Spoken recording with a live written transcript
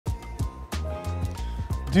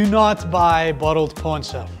Do not buy bottled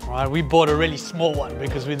poncha, right? We bought a really small one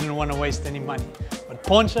because we didn't want to waste any money. But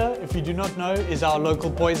poncha, if you do not know, is our local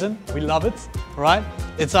poison. We love it, right?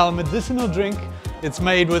 It's our medicinal drink. It's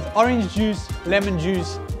made with orange juice, lemon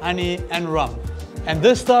juice, honey, and rum. And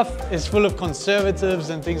this stuff is full of conservatives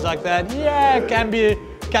and things like that. Yeah, it can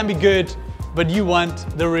be good, but you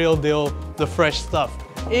want the real deal, the fresh stuff.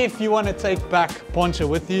 If you want to take back poncha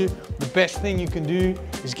with you, the best thing you can do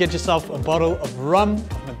is get yourself a bottle of rum,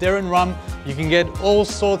 of Madeiran rum. You can get all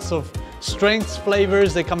sorts of strengths,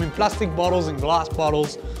 flavors. They come in plastic bottles and glass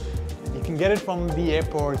bottles. You can get it from the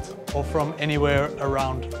airport or from anywhere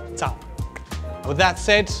around town. With that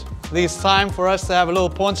said, it's time for us to have a little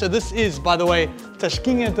poncha. This is, by the way,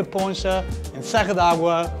 Tasquinha de Poncha in Serra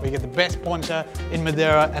d'Água. We get the best poncha in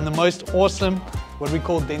Madeira and the most awesome, what we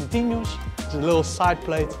call dentinhos. It's a little side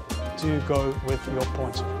plate to go with your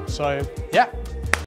poncha. So yeah,